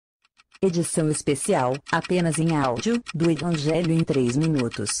Edição especial, apenas em áudio, do Evangelho em 3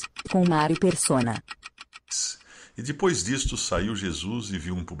 minutos, com Mário Persona. E depois disto saiu Jesus e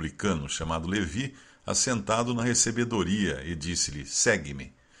viu um publicano, chamado Levi, assentado na recebedoria, e disse-lhe: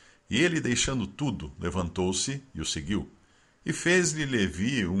 Segue-me. E ele, deixando tudo, levantou-se e o seguiu. E fez-lhe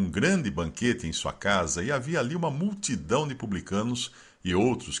Levi um grande banquete em sua casa, e havia ali uma multidão de publicanos e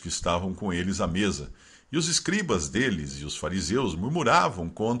outros que estavam com eles à mesa. E os escribas deles e os fariseus murmuravam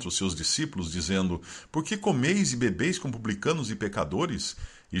contra os seus discípulos, dizendo: Por que comeis e bebeis com publicanos e pecadores?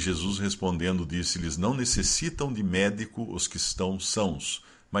 E Jesus respondendo disse-lhes: Não necessitam de médico os que estão sãos,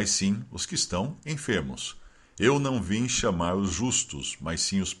 mas sim os que estão enfermos. Eu não vim chamar os justos, mas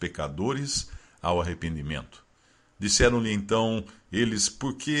sim os pecadores ao arrependimento. Disseram-lhe então eles: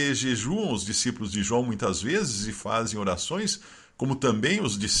 Por que jejuam os discípulos de João muitas vezes e fazem orações, como também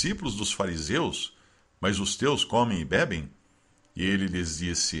os discípulos dos fariseus? Mas os teus comem e bebem? E ele lhes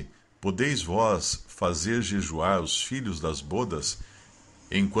disse: Podeis vós fazer jejuar os filhos das bodas,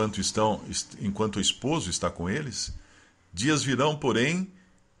 enquanto o esposo está com eles? Dias virão, porém,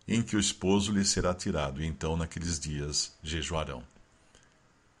 em que o esposo lhes será tirado, e então naqueles dias jejuarão.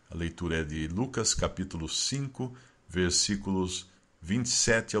 A leitura é de Lucas capítulo 5, versículos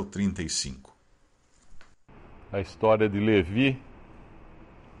 27 ao 35. A história de Levi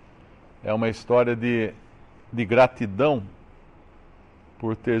é uma história de gratidão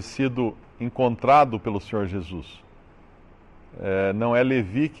por ter sido encontrado pelo Senhor Jesus. Não é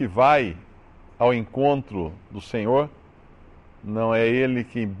Levi que vai ao encontro do Senhor, não é ele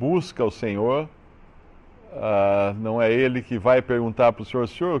que busca o Senhor, não é ele que vai perguntar para o Senhor: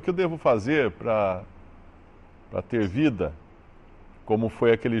 Senhor, o que eu devo fazer para ter vida? Como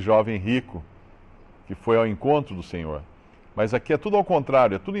foi aquele jovem rico que foi ao encontro do Senhor. Mas aqui é tudo ao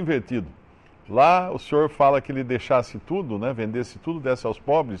contrário, é tudo invertido. Lá o Senhor fala que ele deixasse tudo, né, vendesse tudo, desse aos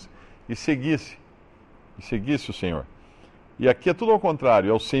pobres e seguisse o Senhor. E aqui é tudo ao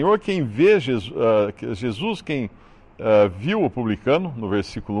contrário, é o Senhor quem vê Jesus quem viu o publicano, no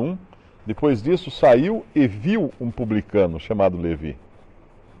versículo 1. Depois disso saiu e viu um publicano chamado Levi,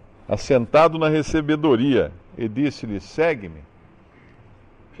 assentado na recebedoria, e disse-lhe: Segue-me.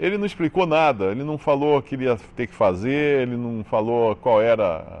 Ele não explicou nada, ele não falou o que ele ia ter que fazer, ele não falou qual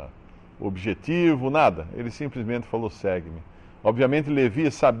era o objetivo, nada. Ele simplesmente falou: Segue-me. Obviamente Levi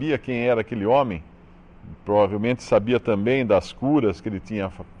sabia quem era aquele homem, provavelmente sabia também das curas que ele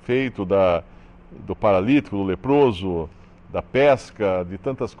tinha feito, do paralítico, do leproso, da pesca, de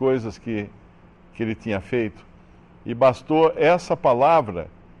tantas coisas que ele tinha feito. E bastou essa palavra,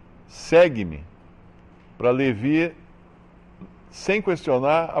 segue-me, para Levi, sem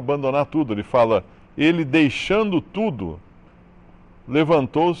questionar, abandonar tudo. Ele fala: ele deixando tudo,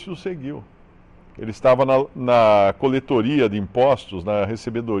 levantou-se e o seguiu. Ele estava na coletoria de impostos, na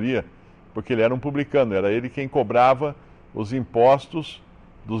recebedoria, porque ele era um publicano, era ele quem cobrava os impostos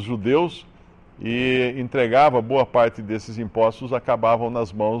dos judeus e entregava boa parte desses impostos, acabavam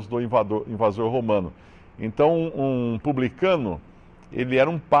nas mãos do invasor romano. Então, um publicano, ele era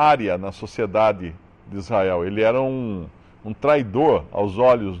um pária na sociedade de Israel, ele era um traidor aos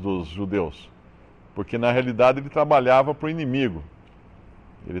olhos dos judeus, porque na realidade ele trabalhava para o inimigo.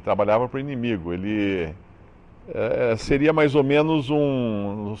 Ele seria mais ou menos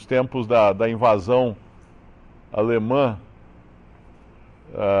nos tempos da invasão alemã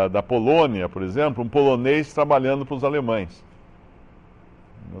da Polônia, por exemplo, um polonês trabalhando para os alemães.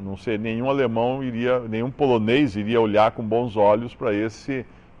 Não sei, nenhum polonês iria olhar com bons olhos para esse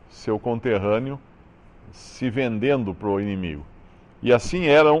seu conterrâneo se vendendo para o inimigo. E assim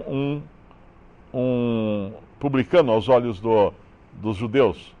era um publicano aos olhos dos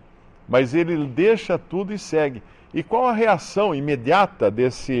judeus. Mas ele deixa tudo e segue. E qual a reação imediata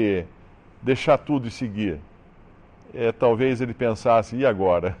desse deixar tudo e seguir? Talvez ele pensasse: e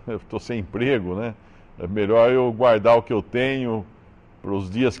agora? Eu estou sem emprego, né? É melhor eu guardar o que eu tenho para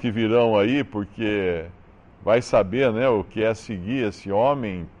os dias que virão aí, porque vai saber, né, o que é seguir esse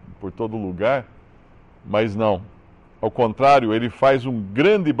homem por todo lugar. Mas não. Ao contrário, ele faz um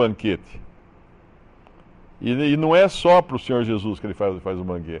grande banquete. E não é só para o Senhor Jesus que ele faz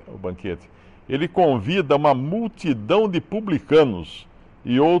o banquete. Ele convida uma multidão de publicanos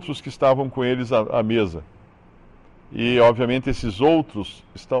e outros que estavam com eles à mesa. E, obviamente, esses outros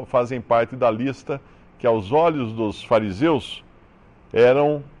fazem parte da lista que, aos olhos dos fariseus,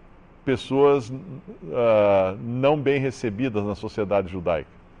 eram pessoas não bem recebidas na sociedade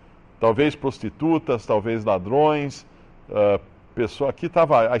judaica. Talvez prostitutas, talvez ladrões, aqui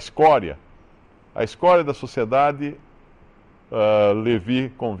estava a escória da sociedade.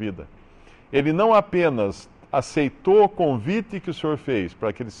 Levi convida. Ele não apenas aceitou o convite que o Senhor fez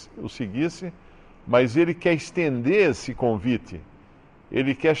para que ele o seguisse, mas ele quer estender esse convite.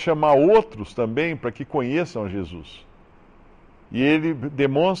 Ele quer chamar outros também para que conheçam Jesus. E ele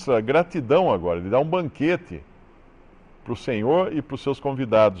demonstra gratidão agora, ele dá um banquete para o Senhor e para os seus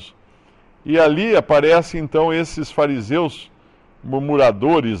convidados. E ali aparecem então esses fariseus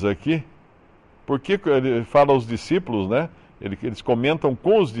murmuradores aqui, porque ele fala aos discípulos, né? Eles comentam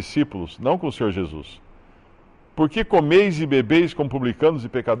com os discípulos, não com o Senhor Jesus. Por que comeis e bebeis com publicanos e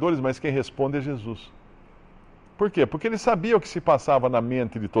pecadores, mas quem responde é Jesus? Por quê? Porque ele sabia o que se passava na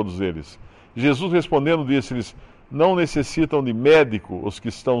mente de todos eles. Jesus respondendo disse-lhes, não necessitam de médico os que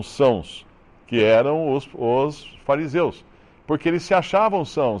estão sãos, que eram os fariseus, porque eles se achavam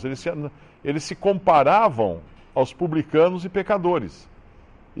sãos, eles se comparavam aos publicanos e pecadores.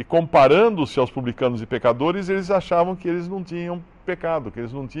 E comparando-se aos publicanos e pecadores, eles achavam que eles não tinham pecado, que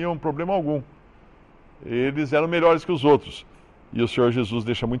eles não tinham problema algum. Eles eram melhores que os outros. E o Senhor Jesus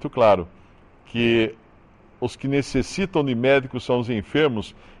deixa muito claro que os que necessitam de médicos são os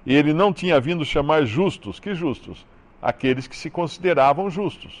enfermos, e ele não tinha vindo chamar justos. Que justos? Aqueles que se consideravam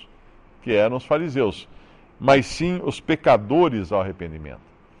justos, que eram os fariseus, mas sim os pecadores ao arrependimento.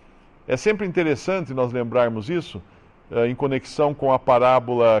 É sempre interessante nós lembrarmos isso, em conexão com a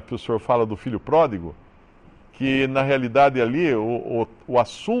parábola que o Senhor fala do filho pródigo, que na realidade ali o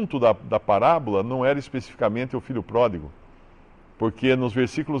assunto da parábola não era especificamente o filho pródigo, porque nos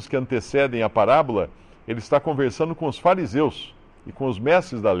versículos que antecedem a parábola, ele está conversando com os fariseus e com os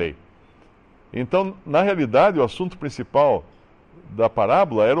mestres da lei. Então, na realidade, o assunto principal da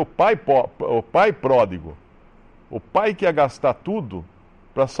parábola era o pai pródigo, o pai que ia gastar tudo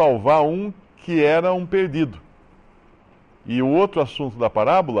para salvar um que era um perdido. E o outro assunto da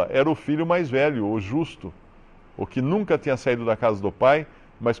parábola era o filho mais velho, o justo, o que nunca tinha saído da casa do pai,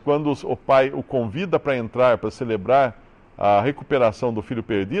 mas quando o pai o convida para entrar, para celebrar a recuperação do filho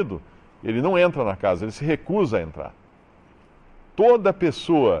perdido, ele não entra na casa, ele se recusa a entrar. Toda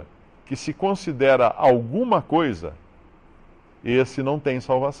pessoa que se considera alguma coisa, esse não tem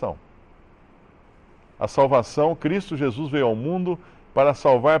salvação. A salvação, Cristo Jesus veio ao mundo para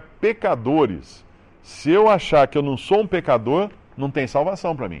salvar pecadores. Se eu achar que eu não sou um pecador, não tem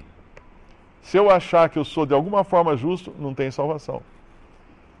salvação para mim. Se eu achar que eu sou de alguma forma justo, não tem salvação.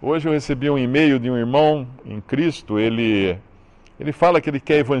 Hoje eu recebi um e-mail de um irmão em Cristo, ele fala que ele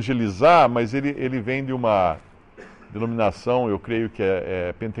quer evangelizar, mas ele vem de uma denominação, eu creio que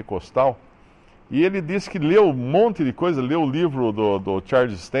é pentecostal, e ele disse que leu um monte de coisa, leu o livro do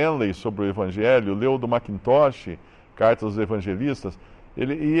Charles Stanley sobre o Evangelho, leu do Macintosh, Cartas dos Evangelistas, e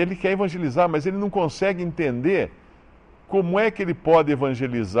ele quer evangelizar, mas ele não consegue entender como é que ele pode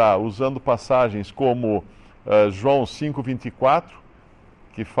evangelizar usando passagens como João 5,24,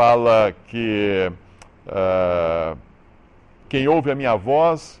 que fala que quem ouve a minha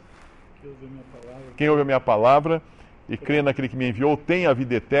voz, quem ouve a minha palavra e crê naquele que me enviou tem a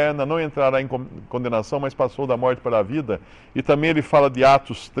vida eterna, não entrará em condenação, mas passou da morte para a vida. E também ele fala de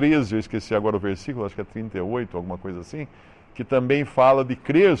Atos 13, eu esqueci agora o versículo, acho que é 38, alguma coisa assim, que também fala de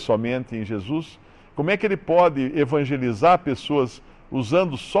crer somente em Jesus. Como é que ele pode evangelizar pessoas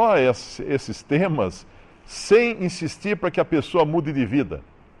usando só esses temas, sem insistir para que a pessoa mude de vida?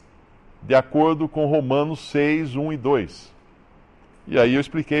 De acordo com Romanos 6, 1 e 2. E aí eu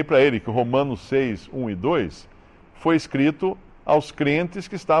expliquei para ele que Romanos 6, 1 e 2 foi escrito aos crentes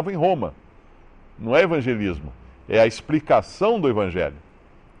que estavam em Roma. Não é evangelismo, é a explicação do evangelho.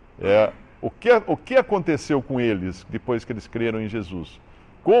 É o que aconteceu com eles depois que eles creram em Jesus.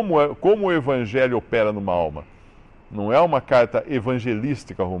 Como o evangelho opera numa alma. Não é uma carta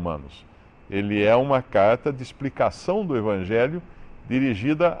evangelística a Romanos. Ele é uma carta de explicação do evangelho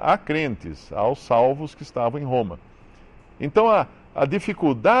dirigida a crentes, aos salvos que estavam em Roma. Então a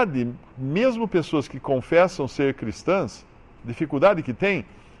dificuldade, mesmo pessoas que confessam ser cristãs, dificuldade que tem,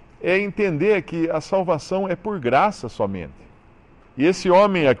 é entender que a salvação é por graça somente. E esse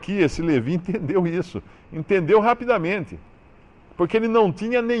homem aqui, esse Levi, entendeu isso. Entendeu rapidamente. Porque ele não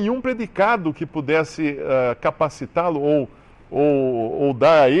tinha nenhum predicado que pudesse capacitá-lo ou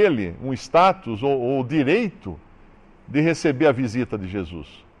dar a ele um status ou direito de receber a visita de Jesus.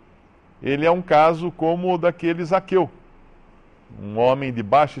 Ele é um caso como o daquele Zaqueu, um homem de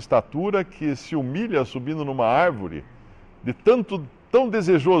baixa estatura que se humilha subindo numa árvore, tão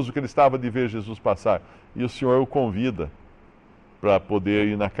desejoso que ele estava de ver Jesus passar. E o Senhor o convida para poder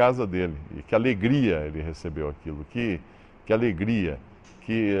ir na casa dele. E que alegria ele recebeu aquilo, que alegria,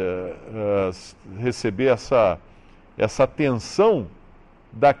 receber essa atenção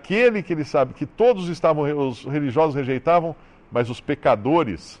daquele que ele sabe que todos os religiosos rejeitavam, mas os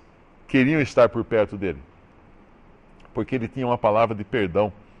pecadores queriam estar por perto dele. porque ele tinha uma palavra de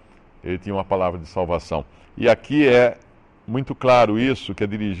perdão, ele tinha uma palavra de salvação. E aqui é muito claro isso, que é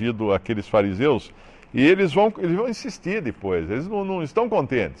dirigido àqueles fariseus, e eles vão insistir depois, eles não estão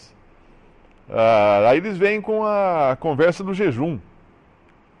contentes. Aí eles vêm com a conversa do jejum,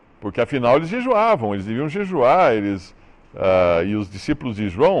 porque afinal eles jejuavam, eles deviam jejuar, e os discípulos de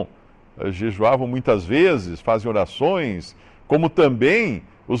João jejuavam muitas vezes, fazem orações, como também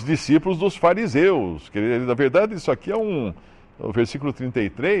os discípulos dos fariseus. Na verdade, isso aqui o versículo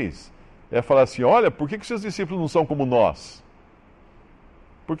 33 é falar assim: olha, por que seus discípulos não são como nós?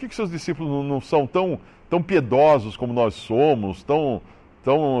 Por que seus discípulos não são tão piedosos como nós somos, tão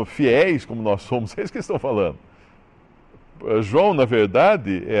fiéis como nós somos? É isso que eles estão falando. João, na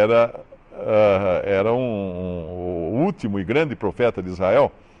verdade, era o último e grande profeta de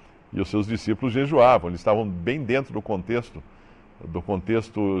Israel, e os seus discípulos jejuavam. Eles estavam bem dentro do contexto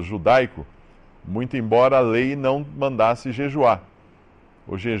judaico, muito embora a lei não mandasse jejuar.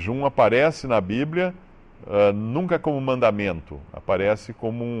 O jejum aparece na Bíblia nunca como mandamento, aparece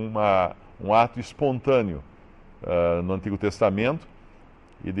como um ato espontâneo no Antigo Testamento,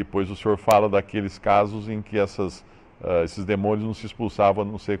 e depois o Senhor fala daqueles casos em que esses demônios não se expulsavam a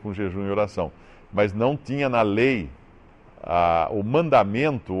não ser com jejum e oração. Mas não tinha na lei o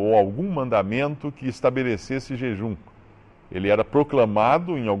mandamento ou algum mandamento que estabelecesse jejum. Ele era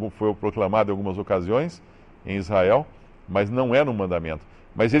proclamado, foi proclamado em algumas ocasiões em Israel, mas não era um mandamento.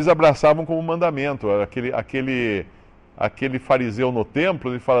 Mas eles abraçavam como mandamento. Aquele fariseu no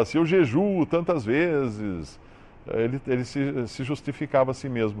templo, ele fala assim: eu jejuo tantas vezes. Ele se justificava a si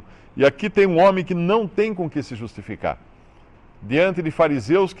mesmo. E aqui tem um homem que não tem com que se justificar. Diante de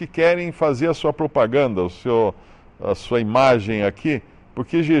fariseus que querem fazer a sua propaganda, a sua imagem aqui,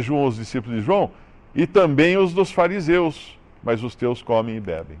 porque jejuam os discípulos de João e também os dos fariseus, mas os teus comem e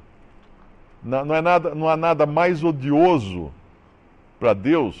bebem. Não há nada mais odioso para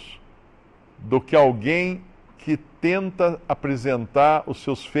Deus do que alguém que tenta apresentar os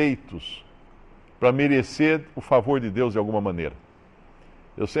seus feitos para merecer o favor de Deus de alguma maneira.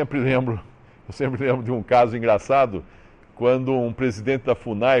 Eu sempre lembro de um caso engraçado, quando um presidente da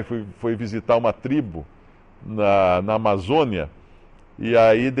FUNAI foi visitar uma tribo na Amazônia, e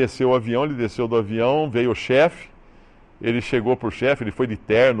aí ele desceu do avião, veio o chefe, ele chegou pro chefe, ele foi de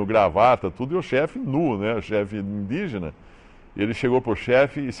terno, gravata, tudo, e o chefe nu, né, o chefe indígena. Ele chegou pro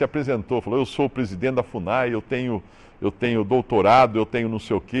chefe e se apresentou, falou: eu sou o presidente da FUNAI, eu tenho doutorado, eu tenho não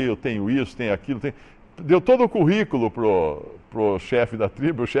sei o quê, eu tenho isso, tenho aquilo, deu todo o currículo pro chefe da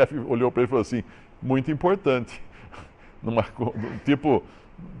tribo. O chefe olhou para ele e falou assim: muito importante, numa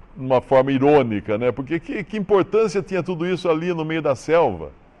forma irônica, né? Porque que importância tinha tudo isso ali no meio da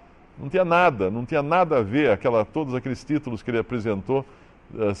selva? Não tinha nada a ver, todos aqueles títulos que ele apresentou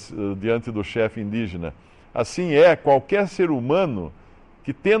diante do chefe indígena. Assim é qualquer ser humano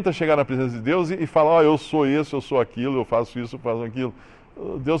que tenta chegar na presença de Deus e falar: eu sou isso, eu sou aquilo, eu faço isso, eu faço aquilo.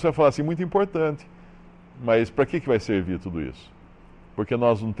 Deus vai falar assim: muito importante, mas para que vai servir tudo isso? Porque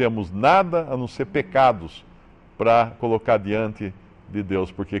nós não temos nada a não ser pecados para colocar diante de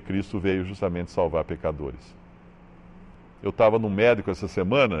Deus, porque Cristo veio justamente salvar pecadores. Eu estava no médico essa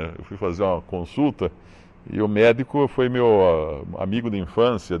semana, eu fui fazer uma consulta, e o médico foi meu amigo de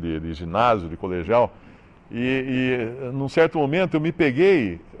infância, de ginásio, de colegial. E num certo momento eu me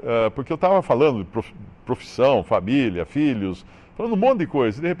peguei, porque eu estava falando de profissão, família, filhos, falando um monte de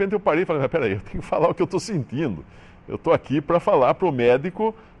coisa. E de repente eu parei e falei: mas peraí, eu tenho que falar o que eu estou sentindo. Eu estou aqui para falar para o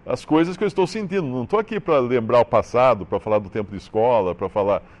médico as coisas que eu estou sentindo. Não estou aqui para lembrar o passado, para falar do tempo de escola, para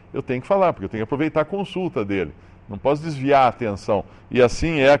falar... Eu tenho que falar, porque eu tenho que aproveitar a consulta dele. Não posso desviar a atenção. E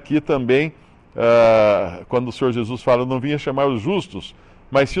assim é aqui também, quando o Senhor Jesus fala: eu não vim chamar os justos,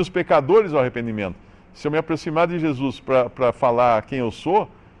 mas sim os pecadores ao arrependimento. Se eu me aproximar de Jesus para falar quem eu sou,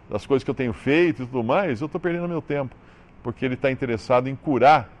 das coisas que eu tenho feito e tudo mais, eu estou perdendo meu tempo. Porque ele está interessado em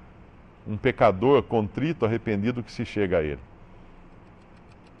curar um pecador contrito, arrependido, que se chega a ele.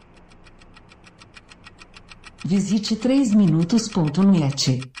 Visite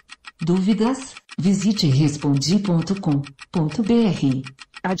 3minutos.net. Dúvidas? Visite respondi.com.br.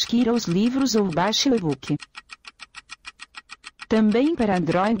 Adquira os livros ou baixe o e-book. Também para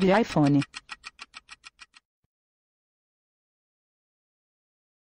Android e iPhone.